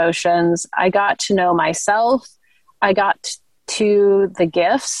those emotions, I got to know myself. I got to the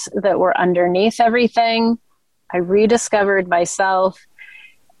gifts that were underneath everything. I rediscovered myself,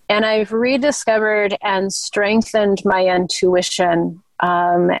 and I've rediscovered and strengthened my intuition.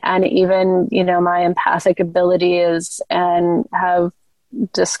 And even, my empathic abilities, and have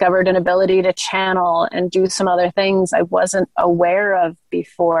discovered an ability to channel and do some other things I wasn't aware of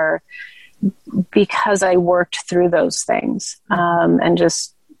before, because I worked through those things.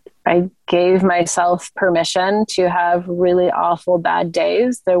 I gave myself permission to have really awful bad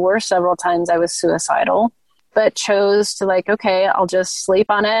days. There were several times I was suicidal, but chose to okay, I'll just sleep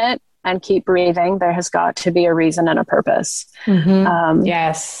on it and keep breathing. There has got to be a reason and a purpose.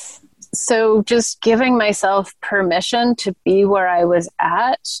 Yes. So just giving myself permission to be where I was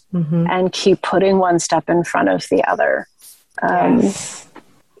at and keep putting one step in front of the other. Yes.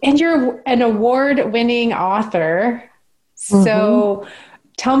 And you're an award-winning author. So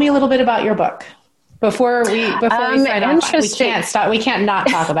tell me a little bit about your book before we sign off. We can't not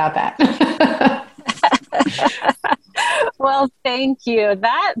talk about that. Well, thank you.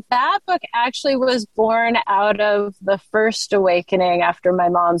 That book actually was born out of the first awakening after my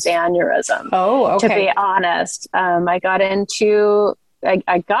mom's aneurysm. Oh, okay. To be honest, I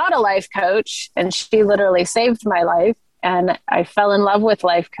got a life coach, and she literally saved my life, and I fell in love with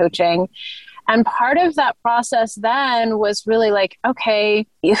life coaching. And part of that process then was really okay,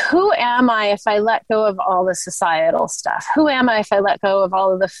 who am I if I let go of all the societal stuff? Who am I if I let go of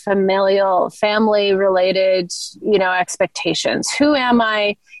all of the family related, expectations? Who am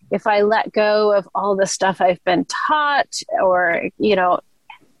I if I let go of all the stuff I've been taught? Or,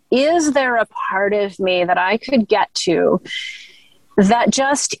 is there a part of me that I could get to that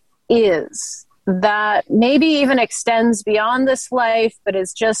just is? That maybe even extends beyond this life, but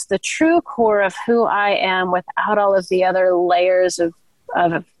is just the true core of who I am without all of the other layers of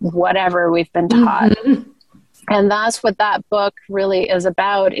whatever we've been taught. And that's what that book really is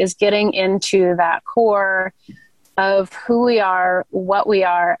about, is getting into that core of who we are, what we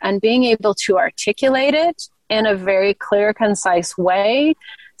are, and being able to articulate it in a very clear, concise way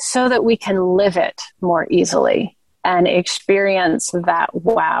so that we can live it more easily and experience that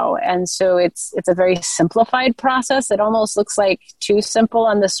wow. And so it's a very simplified process. It almost looks like too simple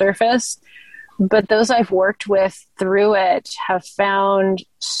on the surface, but those I've worked with through it have found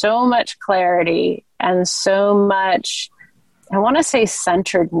so much clarity and so much, I want to say,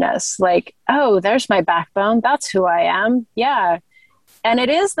 centeredness. Like, oh, there's my backbone. That's who I am. Yeah. And it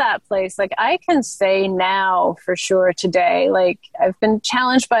is that place. Like, I can say now for sure today, like, I've been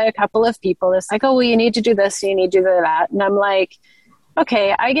challenged by a couple of people. It's like, oh, well, you need to do this, you need to do that. And I'm like,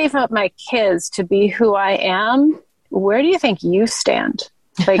 okay, I gave up my kids to be who I am. Where do you think you stand?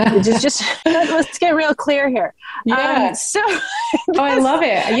 Like, just let's get real clear here. Yeah. I love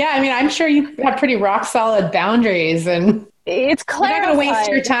it. Yeah. I mean, I'm sure you have pretty rock solid boundaries, and it's clarified. You're not going to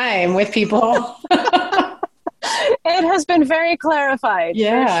waste your time with people. It has been very clarified,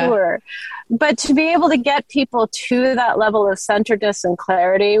 for sure. But to be able to get people to that level of centeredness and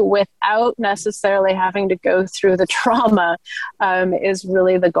clarity without necessarily having to go through the trauma is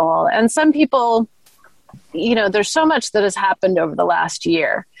really the goal. And some people, you know, there's so much that has happened over the last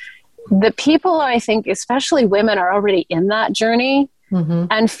year. The people, I think, especially women, are already in that journey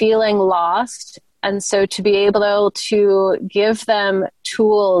and feeling lost. And so to be able to give them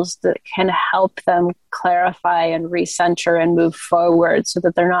tools that can help them clarify and recenter and move forward so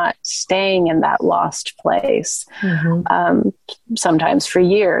that they're not staying in that lost place, sometimes for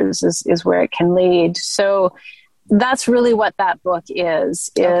years, is where it can lead. So that's really what that book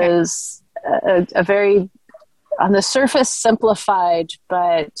is a very, on the surface, simplified,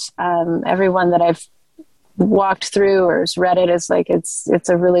 but everyone that I've walked through or has read it is like, it's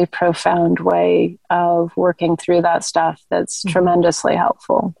a really profound way of working through that stuff that's tremendously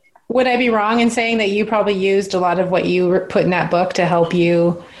helpful. Would I be wrong in saying that you probably used a lot of what you put in that book to help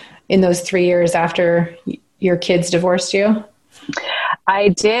you in those 3 years after your kids divorced you? I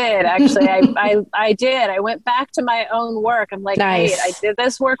did, actually. I did. I went back to my own work. I'm like, nice. Hey, I did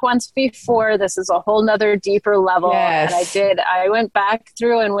this work once before. This is a whole nother deeper level. Yes. And I went back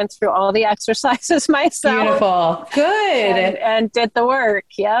through and went through all the exercises myself. Beautiful. Good. And did the work.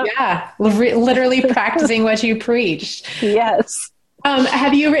 Yep. Yeah. Literally practicing what you preached. Yes.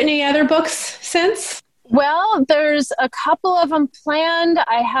 Have you written any other books since? Well, there's a couple of them planned.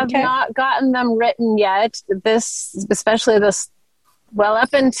 I have not gotten them written yet. Well,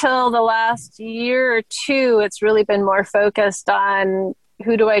 up until the last year or two, it's really been more focused on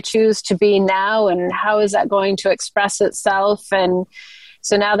who do I choose to be now and how is that going to express itself. And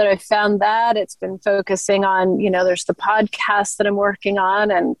so now that I've found that, it's been focusing on, you know, there's the podcast that I'm working on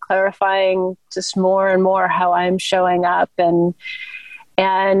and clarifying just more and more how I'm showing up and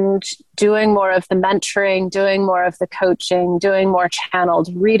doing more of the mentoring, doing more of the coaching, doing more channeled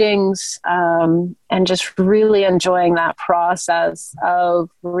readings, and just really enjoying that process of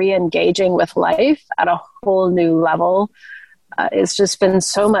re-engaging with life at a whole new level. It's just been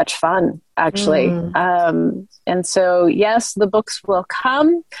so much fun, actually. And so, yes, the books will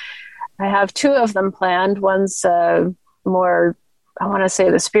come. I have 2 of them planned. One's more, I want to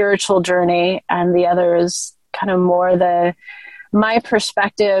say, the spiritual journey, and the other is kind of more my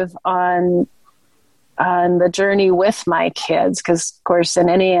perspective on the journey with my kids. Because, of course, in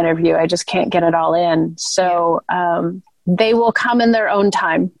any interview, I just can't get it all in. So they will come in their own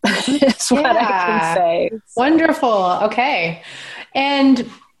time, is what I can say. Wonderful. Okay. And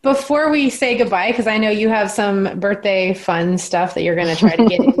before we say goodbye, because I know you have some birthday fun stuff that you're going to try to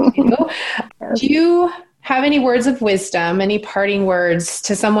get into, do you have any words of wisdom, any parting words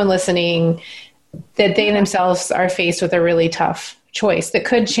to someone listening that they themselves are faced with a really tough choice that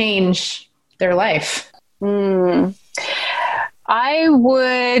could change their life? I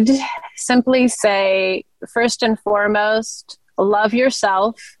would simply say, first and foremost, love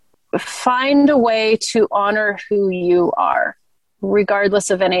yourself. Find a way to honor who you are, regardless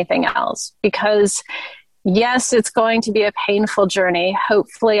of anything else. Because yes, it's going to be a painful journey.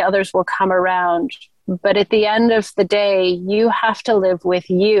 Hopefully others will come around. But at the end of the day, you have to live with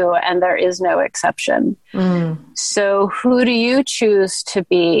you, and there is no exception. So who do you choose to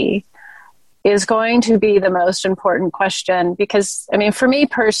be is going to be the most important question. Because, I mean, for me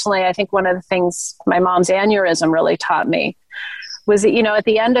personally, I think one of the things my mom's aneurysm really taught me was that, you know, at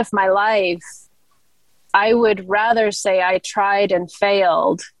the end of my life, I would rather say I tried and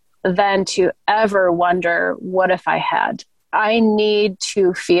failed than to ever wonder, what if I had? I need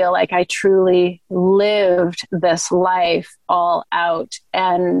to feel like I truly lived this life all out.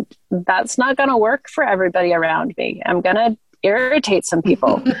 And that's not going to work for everybody around me. I'm going to irritate some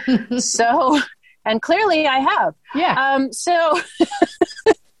people. And clearly I have. Yeah. So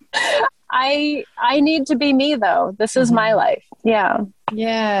I need to be me, though. This is my life. Yeah.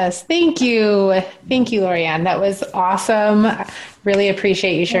 Yes. Thank you. Thank you, Lori-Ann. That was awesome. I really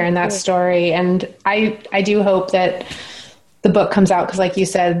appreciate you sharing that story. And I do hope that the book comes out, because like you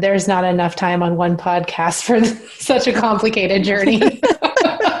said, there's not enough time on one podcast for such a complicated journey.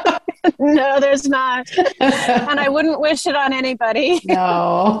 No, there's not. And I wouldn't wish it on anybody.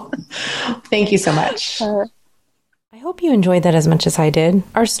 No. Thank you so much. I hope you enjoyed that as much as I did.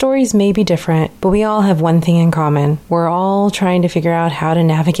 Our stories may be different, but we all have one thing in common. We're all trying to figure out how to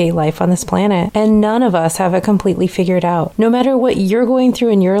navigate life on this planet, and none of us have it completely figured out. No matter what you're going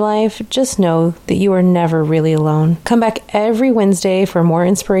through in your life, just know that you are never really alone. Come back every Wednesday for more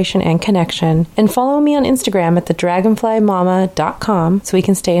inspiration and connection, and follow me on Instagram at thedragonflymama.com so we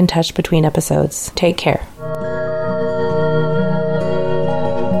can stay in touch between episodes. Take care.